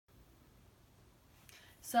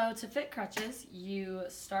So to fit crutches, you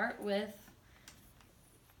start with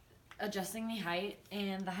adjusting the height,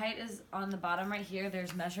 and the height is on the bottom right here.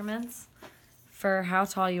 There's measurements for how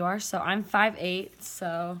tall you are. So I'm 5'8",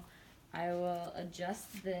 so I will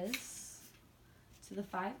adjust this to the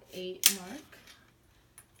 5'8" mark.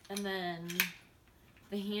 And then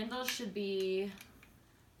the handle should be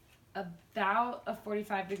about a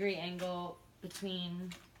 45-degree angle between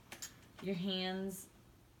your hands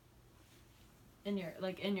and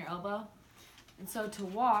your elbow. And so to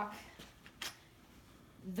walk,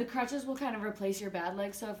 the crutches will kind of replace your bad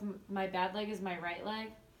leg. So if my bad leg is my right leg,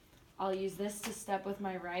 I'll use this to step with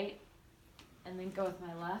my right and then go with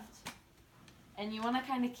my left. And you want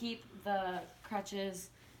to kind of keep the crutches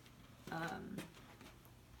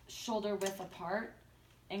shoulder width apart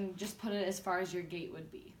and just put it as far as your gait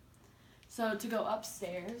would be. So to go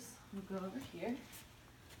upstairs, we'll go over here.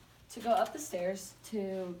 To go up the stairs,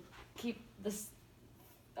 to keep this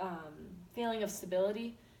feeling of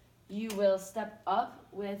stability, you will step up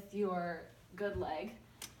with your good leg,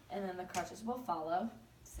 and then the crutches will follow.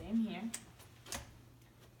 Same here.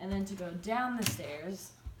 And then to go down the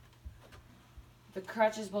stairs, the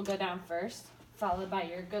crutches will go down first, followed by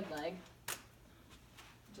your good leg,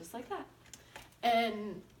 just like that.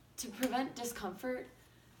 And to prevent discomfort,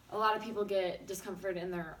 a lot of people get discomfort in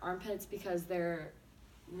their armpits because they're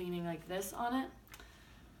leaning like this on it.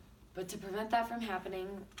 But to prevent that from happening,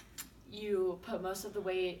 you put most of the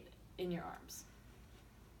weight in your arms.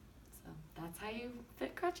 So that's how you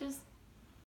fit crutches.